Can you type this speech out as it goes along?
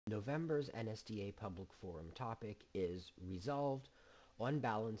November's NSDA Public Forum topic is Resolved. On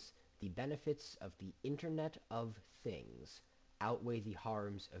balance, the benefits of the Internet of Things outweigh the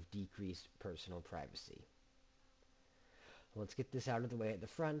harms of decreased personal privacy. Let's get this out of the way at the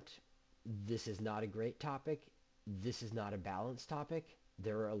front. This is not a great topic. This is not a balanced topic.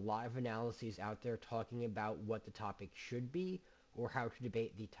 There are a lot of analyses out there talking about what the topic should be or how to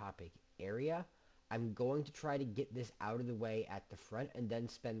debate the topic area. I'm going to try to get this out of the way at the front and then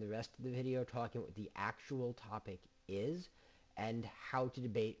spend the rest of the video talking what the actual topic is and how to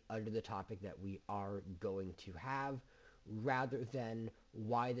debate under the topic that we are going to have, rather than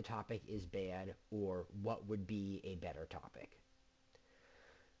why the topic is bad or what would be a better topic.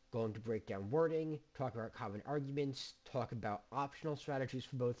 Going to break down wording, talk about common arguments, talk about optional strategies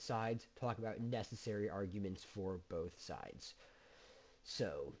for both sides, talk about necessary arguments for both sides.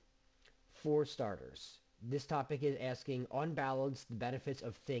 So, for starters, this topic is asking, on balance, the benefits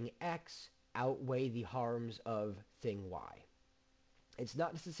of thing X outweigh the harms of thing Y. It's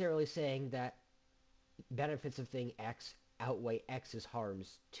not necessarily saying that benefits of thing X outweigh X's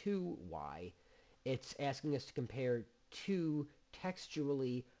harms to Y. It's asking us to compare two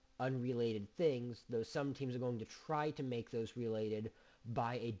textually unrelated things, though some teams are going to try to make those related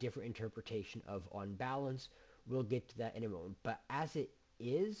by a different interpretation of on balance. We'll get to that in a moment. But as it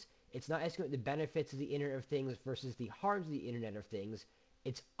is, it's not asking about the benefits of the Internet of Things versus the harms of the Internet of Things.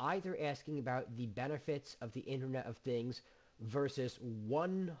 It's either asking about the benefits of the Internet of Things versus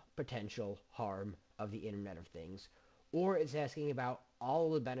one potential harm of the Internet of Things, or it's asking about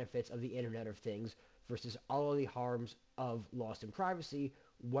all the benefits of the Internet of Things versus all of the harms of loss in privacy,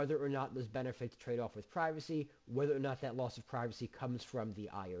 whether or not those benefits trade off with privacy, whether or not that loss of privacy comes from the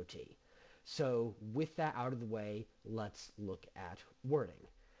IoT. So with that out of the way, let's look at wording.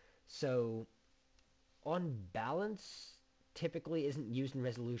 So on balance typically isn't used in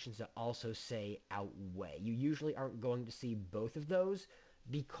resolutions that also say outweigh. You usually aren't going to see both of those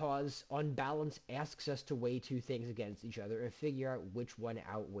because on balance asks us to weigh two things against each other and figure out which one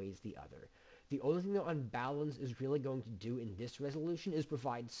outweighs the other. The only thing that on balance is really going to do in this resolution is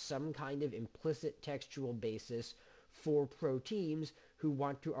provide some kind of implicit textual basis for pro teams who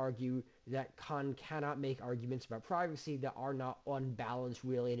want to argue that con cannot make arguments about privacy that are not on balance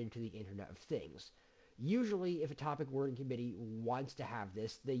related to the Internet of Things. Usually, if a topic wording committee wants to have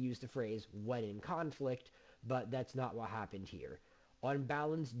this, they use the phrase when in conflict, but that's not what happened here. On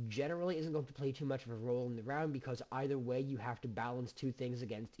balance generally isn't going to play too much of a role in the round because either way you have to balance two things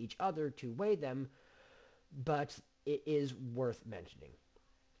against each other to weigh them, but it is worth mentioning.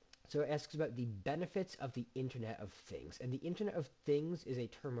 So it asks about the benefits of the Internet of Things. And the Internet of Things is a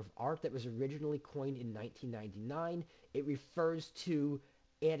term of art that was originally coined in 1999. It refers to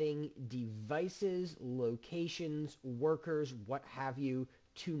adding devices, locations, workers, what have you,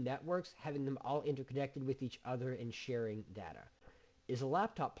 to networks, having them all interconnected with each other and sharing data. Is a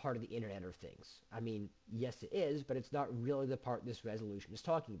laptop part of the Internet of Things? I mean, yes it is, but it's not really the part this resolution is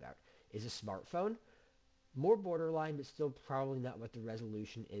talking about. Is a smartphone? More borderline, but still probably not what the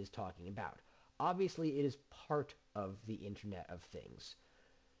resolution is talking about. Obviously, it is part of the Internet of Things.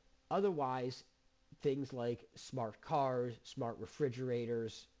 Otherwise, things like smart cars, smart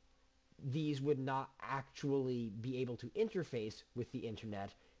refrigerators, these would not actually be able to interface with the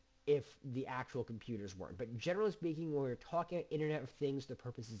Internet if the actual computers weren't. But generally speaking, when we're talking about Internet of Things, the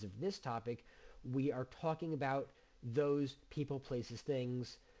purposes of this topic, we are talking about those people, places,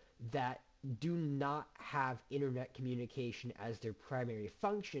 things that do not have internet communication as their primary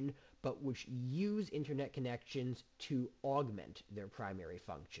function, but which use internet connections to augment their primary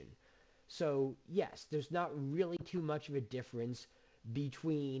function. So yes, there's not really too much of a difference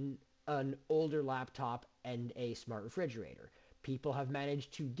between an older laptop and a smart refrigerator. People have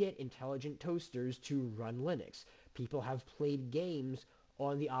managed to get intelligent toasters to run Linux. People have played games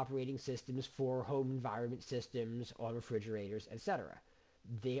on the operating systems for home environment systems, on refrigerators, etc.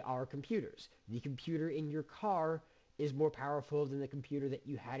 They are computers. The computer in your car is more powerful than the computer that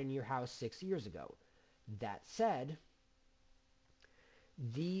you had in your house 6 years ago. That said,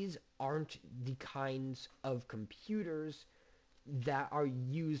 these aren't the kinds of computers that are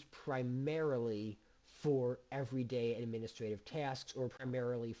used primarily for everyday administrative tasks or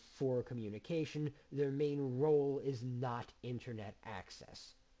primarily for communication. Their main role is not internet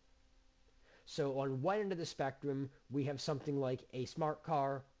access. So on one end of the spectrum, we have something like a smart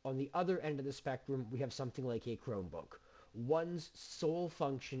car. On the other end of the spectrum, we have something like a Chromebook. One's sole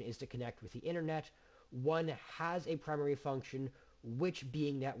function is to connect with the internet. One has a primary function, which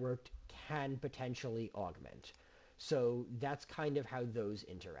being networked can potentially augment. So that's kind of how those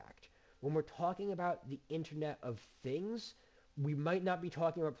interact. When we're talking about the Internet of Things, we might not be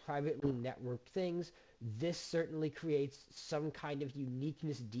talking about privately networked things. This certainly creates some kind of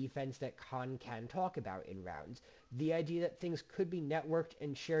uniqueness defense that Khan can talk about in rounds. The idea that things could be networked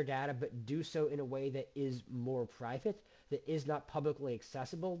and share data, but do so in a way that is more private, that is not publicly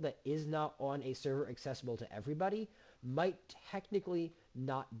accessible, that is not on a server accessible to everybody, might technically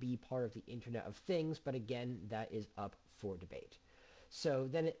not be part of the Internet of Things, but again, that is up for debate. So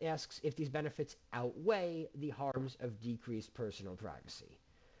then it asks if these benefits outweigh the harms of decreased personal privacy.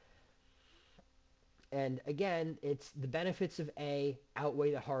 And again, it's the benefits of A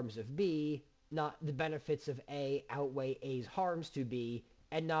outweigh the harms of B, not the benefits of A outweigh A's harms to B,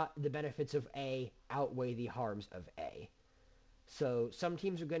 and not the benefits of A outweigh the harms of A. So some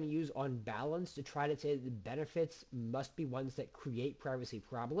teams are going to use on balance to try to say that the benefits must be ones that create privacy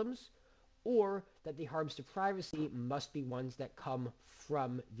problems, or that the harms to privacy must be ones that come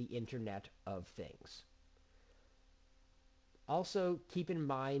from the Internet of Things. Also, keep in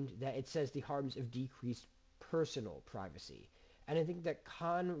mind that it says the harms of decreased personal privacy. And I think that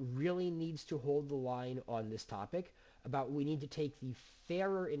Khan really needs to hold the line on this topic about we need to take the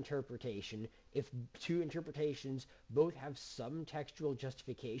fairer interpretation. If two interpretations both have some textual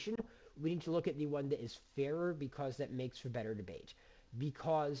justification, we need to look at the one that is fairer because that makes for better debate.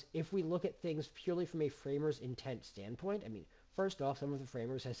 Because if we look at things purely from a framer's intent standpoint, I mean, first off, some of the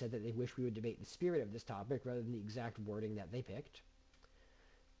framers have said that they wish we would debate the spirit of this topic rather than the exact wording that they picked.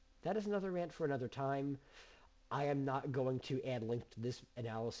 That is another rant for another time. I am not going to add link to this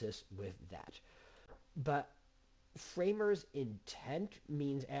analysis with that. But framers' intent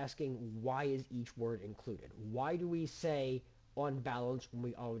means asking why is each word included? Why do we say on balance when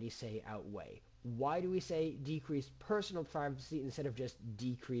we already say outweigh? Why do we say decrease personal privacy instead of just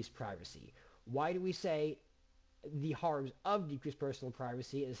decrease privacy? Why do we say the harms of decreased personal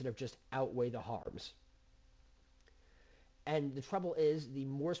privacy instead of just outweigh the harms? And the trouble is, the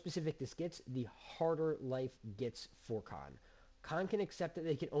more specific this gets, the harder life gets for Khan. Khan can accept that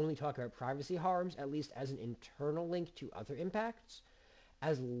they can only talk about privacy harms, at least as an internal link to other impacts,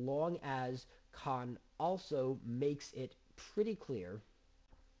 as long as Khan also makes it pretty clear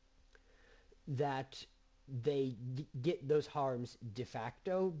that they get those harms de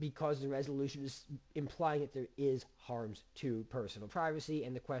facto because the resolution is implying that there is harms to personal privacy,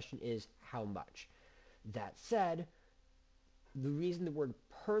 and the question is how much. That said, the reason the word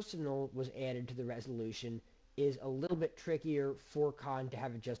personal was added to the resolution is a little bit trickier for Khan to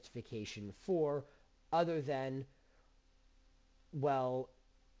have a justification for, other than, well,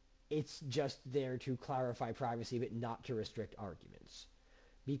 it's just there to clarify privacy but not to restrict arguments.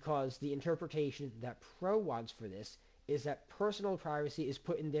 Because the interpretation that Pro wants for this is that personal privacy is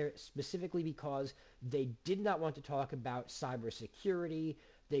put in there specifically because they did not want to talk about cybersecurity,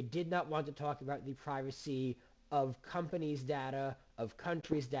 they did not want to talk about the privacy of companies' data, of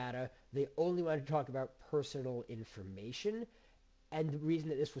countries' data. They only wanted to talk about personal information. And the reason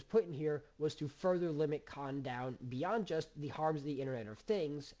that this was put in here was to further limit Khan down beyond just the harms of the Internet of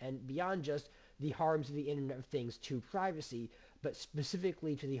Things and beyond just the harms of the Internet of Things to privacy, but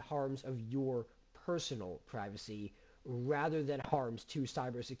specifically to the harms of your personal privacy rather than harms to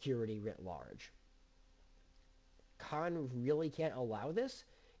cybersecurity writ large. Khan really can't allow this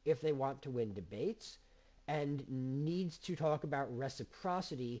if they want to win debates, and needs to talk about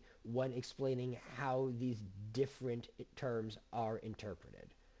reciprocity when explaining how these different terms are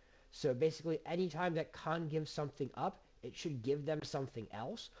interpreted. So basically, anytime that Khan gives something up, it should give them something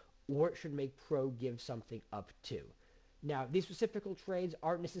else, or it should make Pro give something up too. Now, these reciprocal trades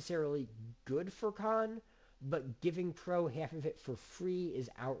aren't necessarily good for Khan, but giving Pro half of it for free is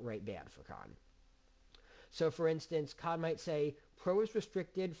outright bad for Khan. So for instance, Khan might say, Pro is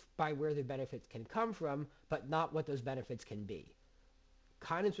restricted by where the benefits can come from, but not what those benefits can be.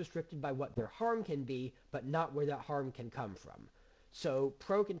 Khan is restricted by what their harm can be, but not where that harm can come from. So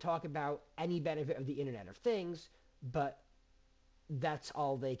Pro can talk about any benefit of the Internet of Things, but that's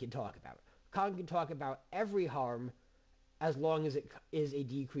all they can talk about. Khan can talk about every harm as long as it is a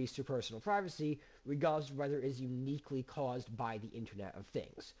decrease to personal privacy, regardless of whether it is uniquely caused by the Internet of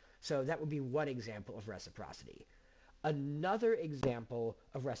Things. So that would be one example of reciprocity. Another example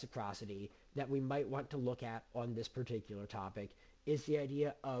of reciprocity that we might want to look at on this particular topic is the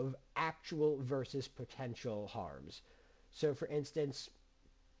idea of actual versus potential harms. So for instance,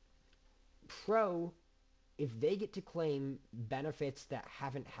 Pro, if they get to claim benefits that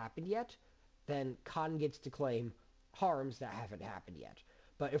haven't happened yet, then Khan gets to claim harms that haven't happened yet.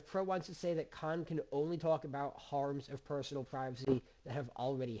 But if Pro wants to say that Khan can only talk about harms of personal privacy that have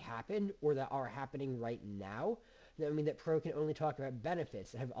already happened or that are happening right now, that would mean that Pro can only talk about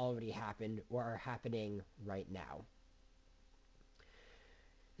benefits that have already happened or are happening right now.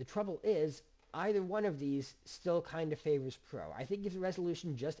 The trouble is, either one of these still kind of favors pro. I think if the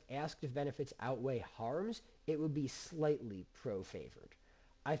resolution just asked if benefits outweigh harms, it would be slightly pro-favored.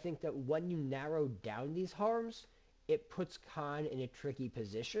 I think that when you narrow down these harms, it puts con in a tricky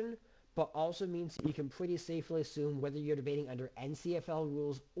position, but also means that you can pretty safely assume whether you're debating under NCFL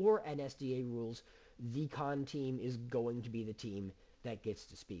rules or NSDA rules, the con team is going to be the team that gets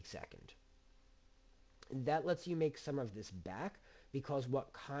to speak second. And that lets you make some of this back, because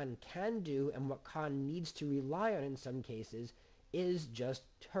what con can do and what con needs to rely on in some cases is just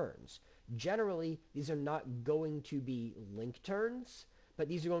turns. Generally, these are not going to be link turns, but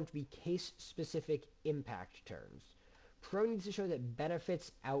these are going to be case-specific impact turns. Pro needs to show that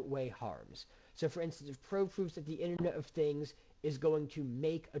benefits outweigh harms. So for instance, if Pro proves that the Internet of Things is going to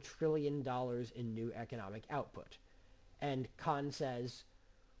make $1 trillion in new economic output, and con says,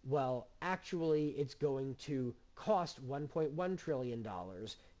 well, actually it's going to cost $1.1 trillion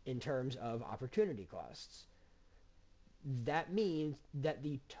in terms of opportunity costs. That means that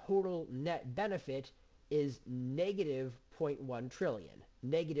the total net benefit is negative 0.1 trillion,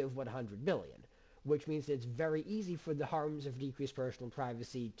 negative 100 billion, which means that it's very easy for the harms of decreased personal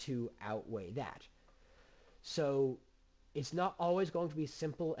privacy to outweigh that. So it's not always going to be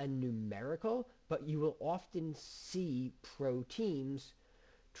simple and numerical, but you will often see pro teams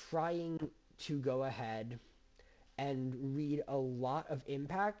trying to go ahead and read a lot of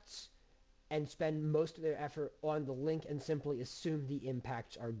impacts and spend most of their effort on the link and simply assume the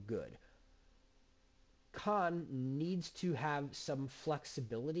impacts are good. Con needs to have some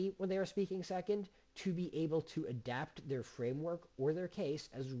flexibility when they are speaking second to be able to adapt their framework or their case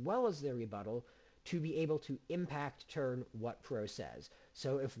as well as their rebuttal to be able to impact turn what pro says.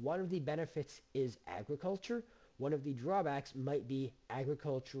 So if one of the benefits is agriculture, one of the drawbacks might be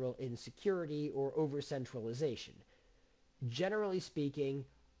agricultural insecurity or over-centralization. Generally speaking,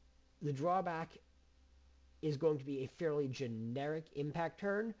 the drawback is going to be a fairly generic impact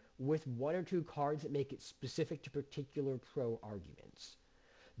turn with one or two cards that make it specific to particular pro arguments.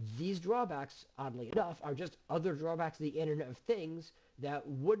 These drawbacks, oddly enough, are just other drawbacks of the Internet of Things that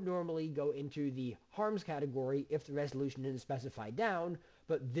would normally go into the harms category if the resolution didn't specify down,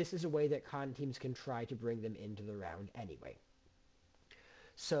 but this is a way that con teams can try to bring them into the round anyway.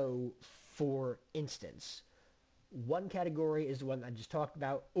 So, for instance, one category is the one I just talked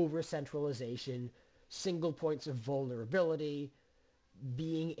about, over-centralization, single points of vulnerability,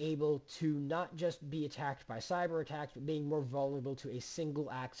 being able to not just be attacked by cyber attacks, but being more vulnerable to a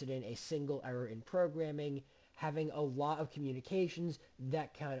single accident, a single error in programming, having a lot of communications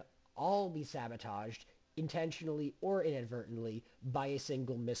that can all be sabotaged intentionally or inadvertently by a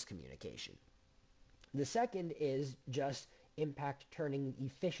single miscommunication. The second is just impact turning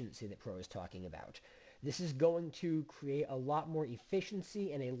efficiency that Pro is talking about. This is going to create a lot more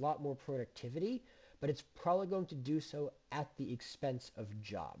efficiency and a lot more productivity, but it's probably going to do so at the expense of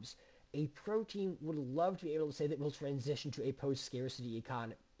jobs. A pro team would love to be able to say that we'll transition to a post-scarcity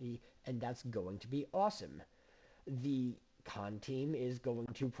economy, and that's going to be awesome. The con team is going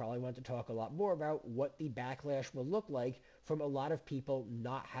to probably want to talk a lot more about what the backlash will look like from a lot of people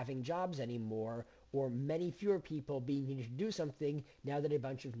not having jobs anymore, or many fewer people being needed to do something now that a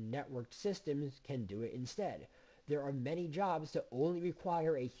bunch of networked systems can do it instead. There are many jobs that only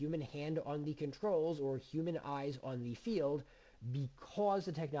require a human hand on the controls or human eyes on the field because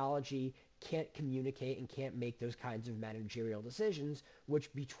the technology can't communicate and can't make those kinds of managerial decisions,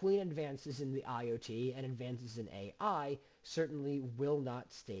 which between advances in the IoT and advances in AI certainly will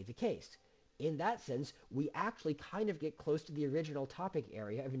not stay the case. In that sense, we actually kind of get close to the original topic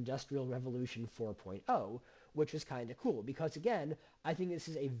area of Industrial Revolution 4.0, which is kind of cool because, again, I think this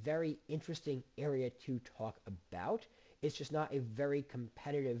is a very interesting area to talk about. It's just not a very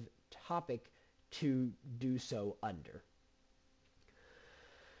competitive topic to do so under.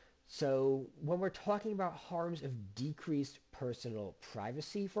 So when we're talking about harms of decreased personal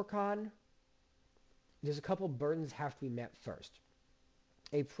privacy for con, there's a couple burdens that have to be met first.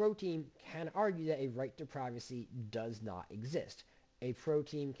 A pro team can argue that a right to privacy does not exist. A pro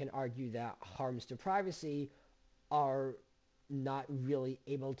team can argue that harms to privacy are not really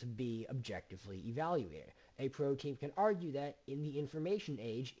able to be objectively evaluated. A pro team can argue that in the information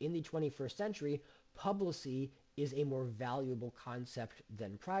age, in the 21st century, publicity is a more valuable concept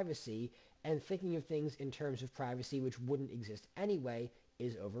than privacy, and thinking of things in terms of privacy which wouldn't exist anyway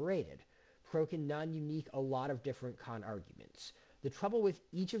is overrated. Pro can non-unique a lot of different con arguments. The trouble with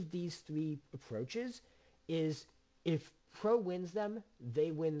each of these three approaches is if pro wins them,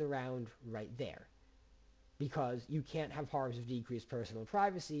 they win the round right there, because you can't have harms of decreased personal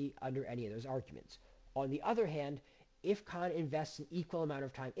privacy under any of those arguments. On the other hand, if Khan invests an equal amount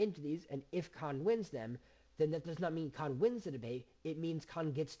of time into these, and if Khan wins them, then that does not mean Khan wins the debate. It means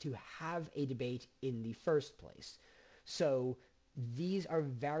Khan gets to have a debate in the first place. So these are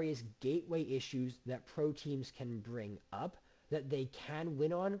various gateway issues that pro teams can bring up that they can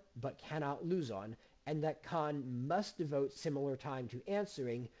win on but cannot lose on, and that Khan must devote similar time to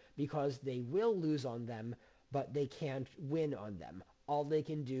answering because they will lose on them, but they can't win on them. All they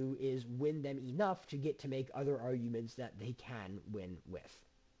can do is win them enough to get to make other arguments that they can win with.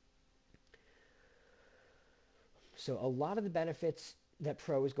 So a lot of the benefits that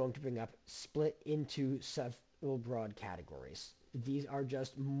Pro is going to bring up split into several broad categories. These are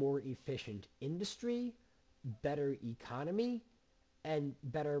just more efficient industry, better economy, and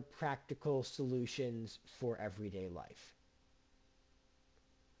better practical solutions for everyday life.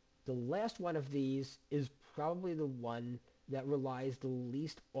 The last one of these is probably the one that relies the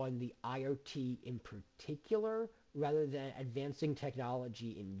least on the IoT in particular, rather than advancing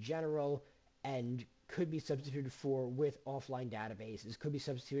technology in general, and could be substituted for with offline databases, could be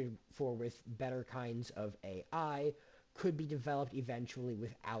substituted for with better kinds of AI, could be developed eventually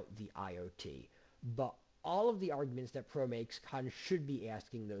without the IoT. But all of the arguments that Pro makes, Khan should be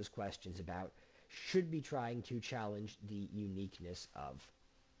asking those questions about, should be trying to challenge the uniqueness of.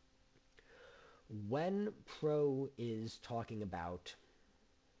 When Pro is talking about,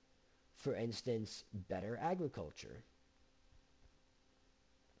 for instance, better agriculture,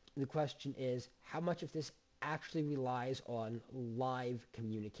 the question is how much of this actually relies on live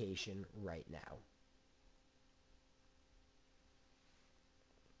communication right now.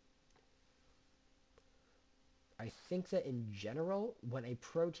 I think that in general, when a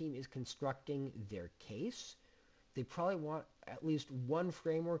pro team is constructing their case, they probably want at least one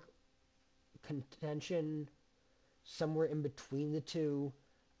framework contention somewhere in between the two,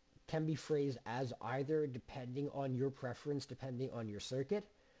 can be phrased as either depending on your preference, depending on your circuit.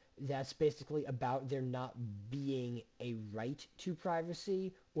 That's basically about there not being a right to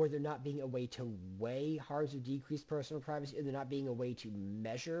privacy, or there not being a way to weigh harms of decreased personal privacy, or there not being a way to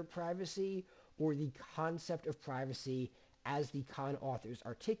measure privacy, or the concept of privacy as the Khan authors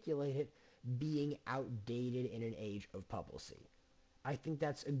articulate it being outdated in an age of publicity. I think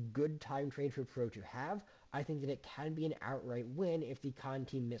that's a good time trade for Pro to have. I think that it can be an outright win if the Khan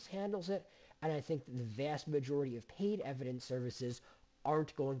team mishandles it, and I think that the vast majority of paid evidence services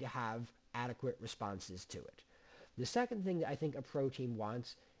aren't going to have adequate responses to it. The second thing that I think a Pro team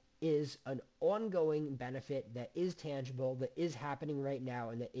wants is an ongoing benefit that is tangible, that is happening right now,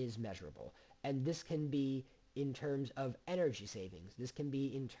 and that is measurable. And this can be in terms of energy savings. This can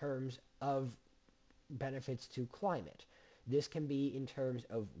be in terms of benefits to climate. This can be in terms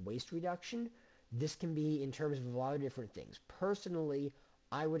of waste reduction. This can be in terms of a lot of different things. Personally,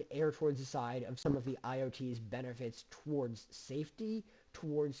 I would err towards the side of some of the IoT's benefits towards safety,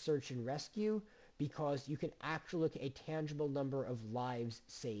 towards search and rescue, because you can actually look at a tangible number of lives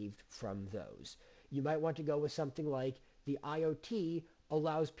saved from those. You might want to go with something like the IoT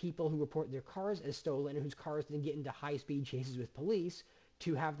allows people who report their cars as stolen and whose cars then get into high-speed chases with police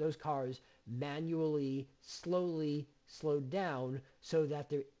to have those cars manually, slowly slowed down so that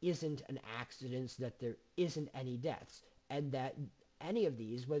there isn't an accident, so that there isn't any deaths, and that any of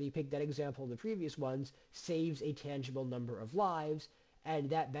these, whether you pick that example or the previous ones, saves a tangible number of lives, and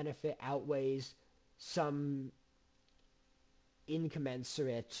that benefit outweighs some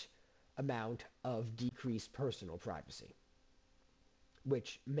incommensurate amount of decreased personal privacy,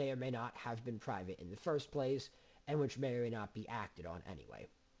 which may or may not have been private in the first place, and which may or may not be acted on anyway.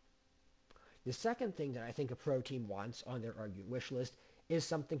 The second thing that I think a pro team wants on their argument wish list is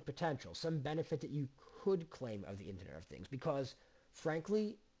something potential, some benefit that you could claim of the Internet of Things, because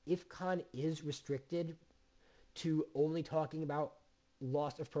frankly, if Khan is restricted to only talking about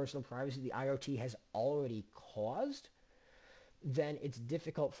loss of personal privacy the IoT has already caused, then it's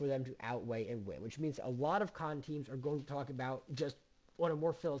difficult for them to outweigh and win, which means a lot of Khan teams are going to talk about, just on a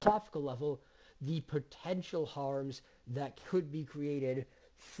more philosophical level, the potential harms that could be created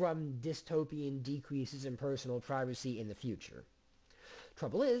from dystopian decreases in personal privacy in the future.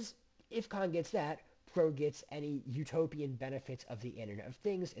 Trouble is, if Khan gets that, Pro gets any utopian benefits of the Internet of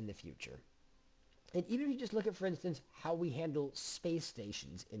Things in the future. And even if you just look at, for instance, how we handle space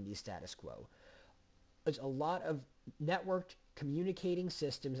stations in the status quo, there's a lot of networked communicating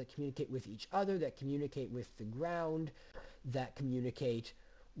systems that communicate with each other, that communicate with the ground, that communicate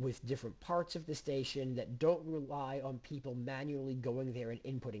with different parts of the station, that don't rely on people manually going there and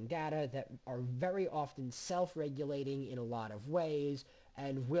inputting data, that are very often self-regulating in a lot of ways,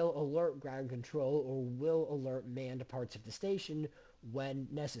 and will alert ground control or will alert manned parts of the station when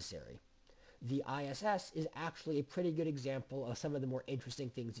necessary. The ISS is actually a pretty good example of some of the more interesting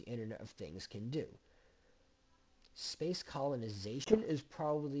things the Internet of Things can do. Space colonization is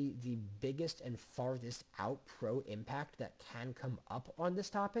probably the biggest and farthest out pro impact that can come up on this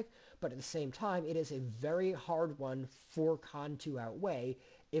topic, but at the same time, it is a very hard one for Khan to outweigh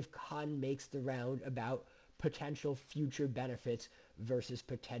if Khan makes the round about potential future benefits versus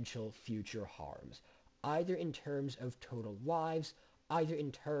potential future harms, either in terms of total lives, either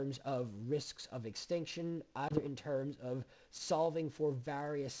in terms of risks of extinction, either in terms of solving for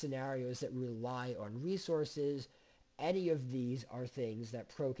various scenarios that rely on resources. Any of these are things that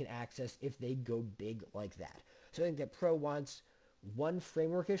Pro can access if they go big like that. So I think that Pro wants one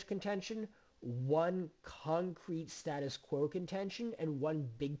frameworkish contention, one concrete status quo contention, and one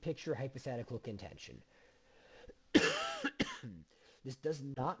big picture hypothetical contention. This does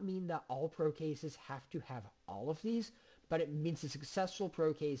not mean that all Pro cases have to have all of these, but it means the successful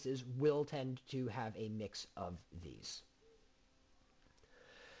Pro cases will tend to have a mix of these.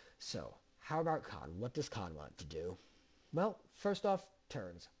 So, how about Khan? What does Khan want to do? Well, first off,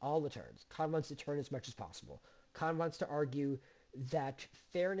 turns. All the turns. Khan wants to turn as much as possible. Khan wants to argue that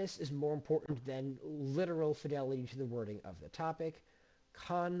fairness is more important than literal fidelity to the wording of the topic.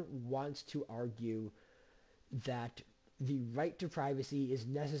 Khan wants to argue that the right to privacy is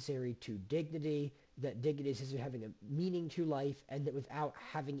necessary to dignity, that dignity is having a meaning to life, and that without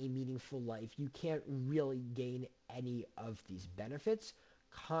having a meaningful life, you can't really gain any of these benefits.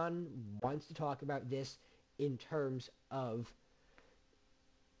 Khan wants to talk about this in terms of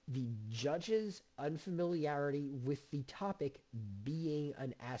the judge's unfamiliarity with the topic being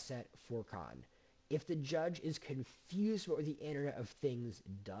an asset for Khan. If the judge is confused what the Internet of Things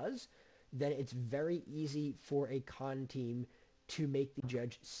does, then it's very easy for a Khan team to make the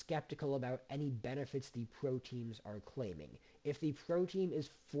judge skeptical about any benefits the pro teams are claiming. If the pro team is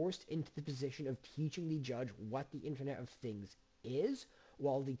forced into the position of teaching the judge what the Internet of Things is,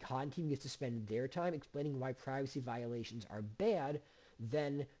 while the Khan team gets to spend their time explaining why privacy violations are bad,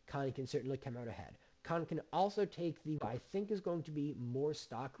 then Khan can certainly come out ahead. Khan can also take the, what I think is going to be more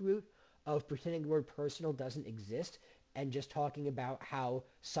stock route of pretending the word personal doesn't exist and just talking about how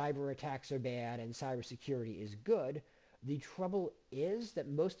cyber attacks are bad and cybersecurity is good. The trouble is that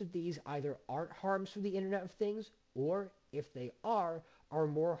most of these either aren't harms for the Internet of Things, or if they are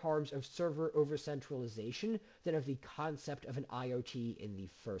more harms of server over-centralization than of the concept of an IoT in the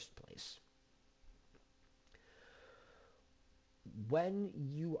first place. When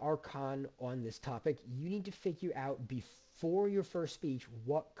you are Khan on this topic, you need to figure out before your first speech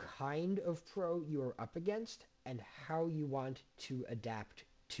what kind of pro you are up against and how you want to adapt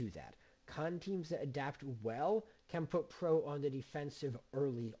to that. Khan teams that adapt well can put pro on the defensive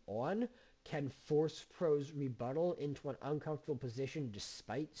early on, can force pro's rebuttal into an uncomfortable position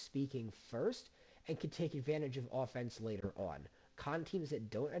despite speaking first, and can take advantage of offense later on. Khan teams that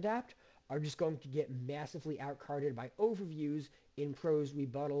don't adapt are just going to get massively outcarded by overviews in pro's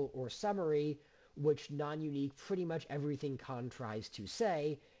rebuttal or summary, which non-unique pretty much everything Khan tries to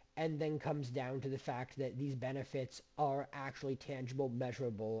say, and then comes down to the fact that these benefits are actually tangible,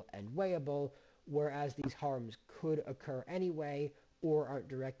 measurable, and weighable, whereas these harms could occur anyway or aren't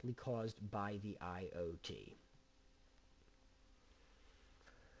directly caused by the IoT.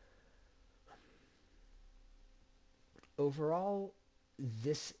 Overall,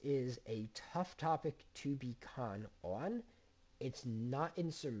 this is a tough topic to be Khan on. It's not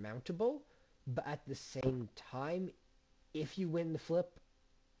insurmountable, but at the same time, if you win the flip,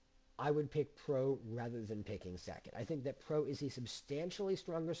 I would pick Pro rather than picking second. I think that Pro is a substantially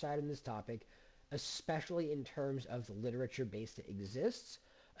stronger side on this topic, especially in terms of the literature base that exists,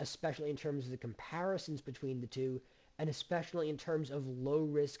 especially in terms of the comparisons between the two, and especially in terms of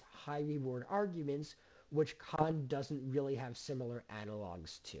low-risk, high-reward arguments, which Khan doesn't really have similar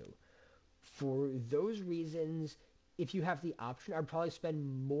analogs to. For those reasons, if you have the option, I'd probably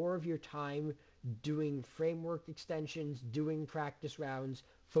spend more of your time doing framework extensions, doing practice rounds,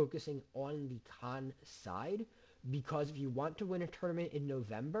 focusing on the Khan side, because if you want to win a tournament in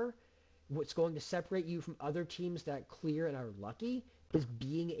November, what's going to separate you from other teams that clear and are lucky is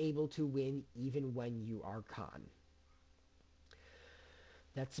being able to win even when you are Khan.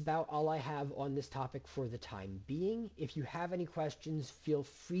 That's about all I have on this topic for the time being. If you have any questions, feel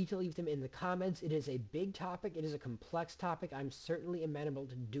free to leave them in the comments. It is a big topic. It is a complex topic. I'm certainly amenable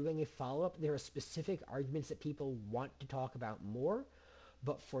to doing a follow-up. There are specific arguments that people want to talk about more.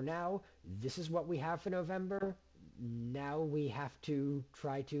 But for now, this is what we have for November. Now we have to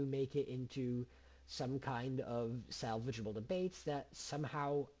try to make it into some kind of salvageable debates that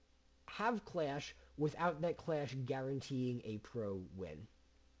somehow have clash without that clash guaranteeing a pro win.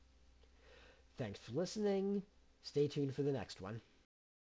 Thanks for listening. Stay tuned for the next one.